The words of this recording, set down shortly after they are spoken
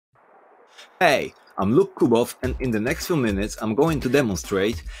Hey, I'm Luke Kubov, and in the next few minutes I'm going to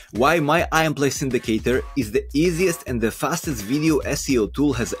demonstrate why my ironplay Syndicator is the easiest and the fastest video SEO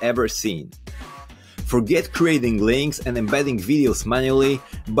tool has ever seen. Forget creating links and embedding videos manually,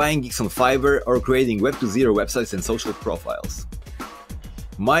 buying gigs on Fiverr, or creating Web2.0 websites and social profiles.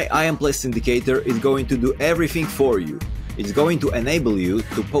 My ironplay Syndicator is going to do everything for you. It's going to enable you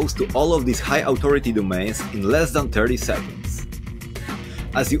to post to all of these high authority domains in less than 30 seconds.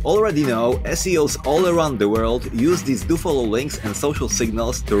 As you already know, SEOs all around the world use these dofollow links and social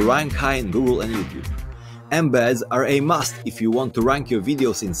signals to rank high in Google and YouTube. Embeds are a must if you want to rank your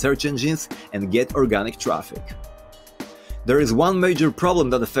videos in search engines and get organic traffic. There is one major problem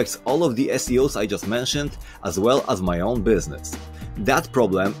that affects all of the SEOs I just mentioned, as well as my own business. That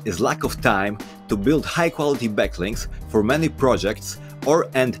problem is lack of time to build high-quality backlinks for many projects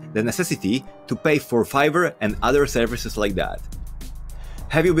and the necessity to pay for Fiverr and other services like that.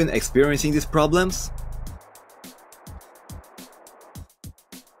 Have you been experiencing these problems?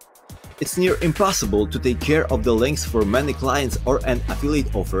 It's near impossible to take care of the links for many clients and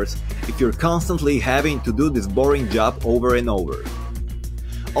affiliate offers if you're constantly having to do this boring job over and over.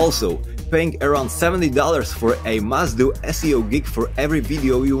 Also, paying around $70 for a must-do SEO gig for every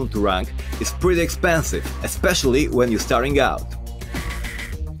video you want to rank is pretty expensive, especially when you're starting out.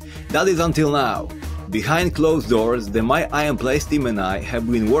 That is until now. Behind closed doors, the My ironplay team and I have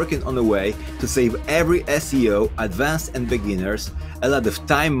been working on a way to save every SEO, advanced and beginners, a lot of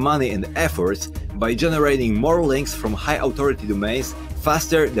time, money and efforts by generating more links from high-authority domains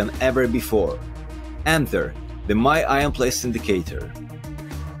faster than ever before. Enter the My ironplay Syndicator.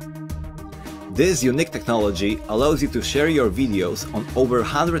 This unique technology allows you to share your videos on over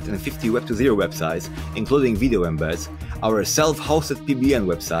 150 Web2.0 websites, including video embeds, our self-hosted PBN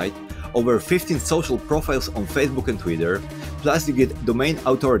website, over 15 social profiles on Facebook and Twitter, plus you get domain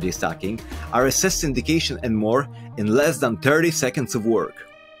authority stacking, RSS syndication and more in less than 30 seconds of work.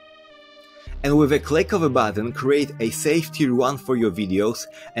 And with a click of a button, create a safe tier 1 for your videos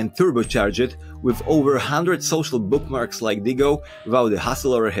and turbocharge it with over 100 social bookmarks like Digo without a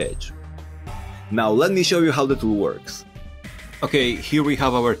hassle or a hitch. Now let me show you how the tool works. Okay, here we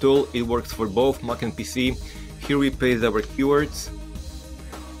have our tool. It works for both Mac and PC. Here we paste our keywords.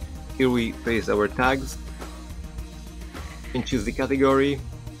 Here we paste our tags. You can choose the category.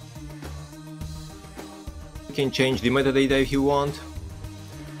 You can change the metadata if you want.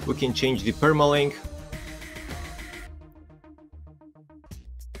 We can change the permalink.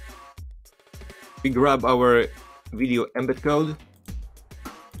 We grab our video embed code.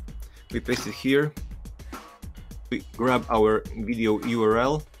 We paste it here. We grab our video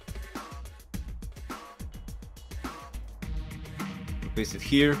URL. We paste it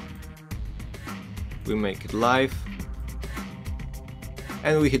here. We make it live.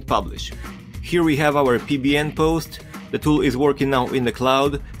 And we hit publish. Here we have our PBN post. The tool is working now in the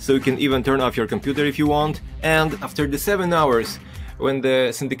cloud, so you can even turn off your computer if you want. And after the 7 hours, when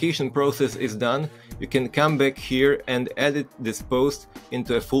the syndication process is done, you can come back here and edit this post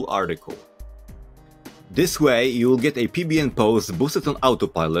into a full article. This way you will get a PBN post boosted on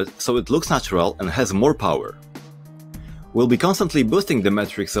autopilot, so it looks natural and has more power. We'll be constantly boosting the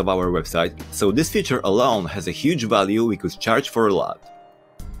metrics of our website, so this feature alone has a huge value we could charge for a lot.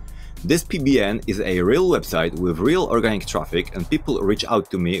 This PBN is a real website with real organic traffic, and people reach out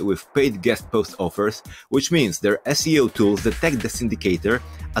to me with paid guest post offers, which means their SEO tools detect the Syndicator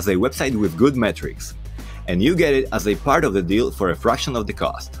as a website with good metrics. And you get it as a part of the deal for a fraction of the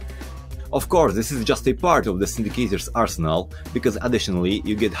cost. Of course, this is just a part of the Syndicator's arsenal, because additionally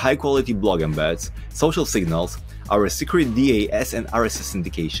you get high-quality blog embeds, social signals, our secret DAS and RSS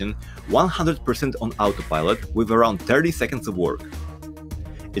syndication, 100% on autopilot with around 30 seconds of work.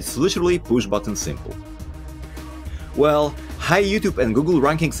 It's literally push-button simple. Well, high YouTube and Google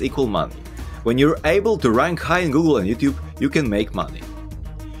rankings equal money. When you're able to rank high in Google and YouTube, you can make money.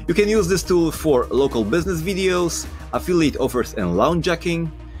 You can use this tool for local business videos, affiliate offers and launch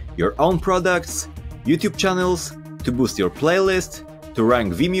jacking, your own products, YouTube channels, to boost your playlist, to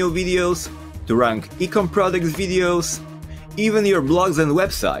rank Vimeo videos, to rank e-com products videos, even your blogs and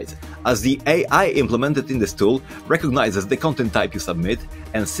websites, as the AI implemented in this tool recognizes the content type you submit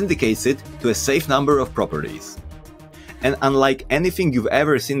and syndicates it to a safe number of properties. And unlike anything you've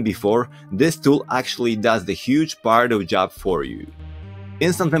ever seen before, this tool actually does the huge part of the job for you.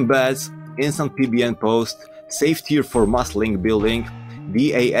 Instant embeds, instant PBN post, safe tier for mass link building,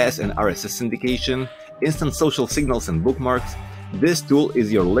 DAS and RSS syndication, instant social signals and bookmarks, this tool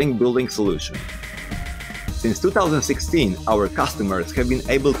is your link building solution. Since 2016, our customers have been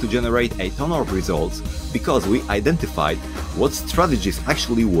able to generate a ton of results because we identified what strategies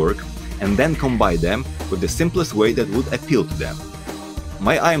actually work and then combine them with the simplest way that would appeal to them.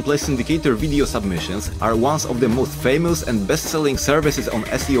 My Syndicator video submissions are one of the most famous and best-selling services on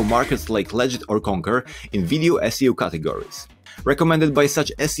SEO markets like Legiit or KonKer in video SEO categories. Recommended by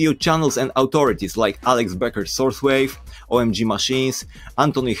such SEO channels and authorities like Alex Becker's Sourcewave, OMG Machines,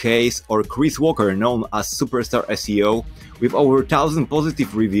 Anthony Hayes or Chris Walker known as Superstar SEO, with over 1,000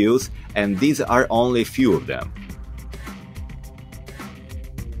 positive reviews, and these are only a few of them.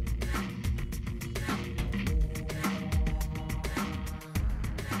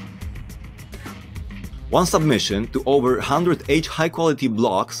 One submission to over 108 high-quality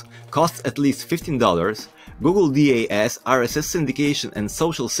blogs costs at least $15, Google DAS, RSS Syndication and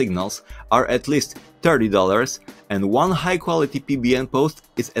social signals are at least $30, and one high-quality PBN post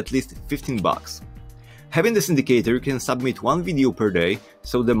is at least $15. Having the Syndicator, you can submit one video per day,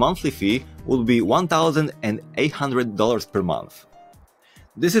 so the monthly fee will be $1,800 per month.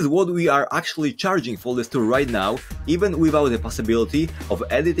 This is what we are actually charging for this tool right now, even without the possibility of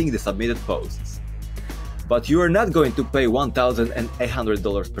editing the submitted posts. But you are not going to pay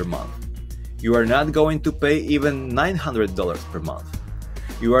 $1,800 per month. You are not going to pay even $900 per month.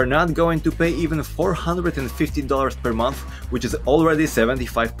 You are not going to pay even $450 per month, which is already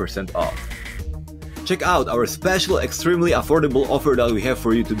 75% off. Check out our special extremely affordable offer that we have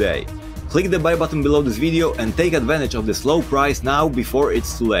for you today. Click the buy button below this video and take advantage of this low price now before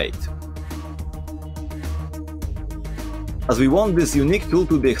it's too late. As we want this unique tool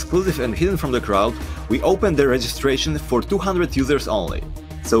to be exclusive and hidden from the crowd, we opened the registration for 200 users only.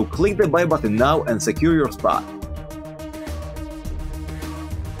 So click the buy button now and secure your spot.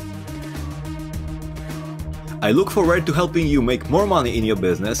 I look forward to helping you make more money in your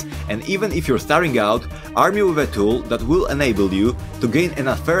business, and even if you're starting out, arm you with a tool that will enable you to gain an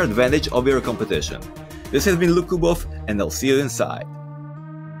unfair advantage over your competition. This has been Luke Kubov, and I'll see you inside.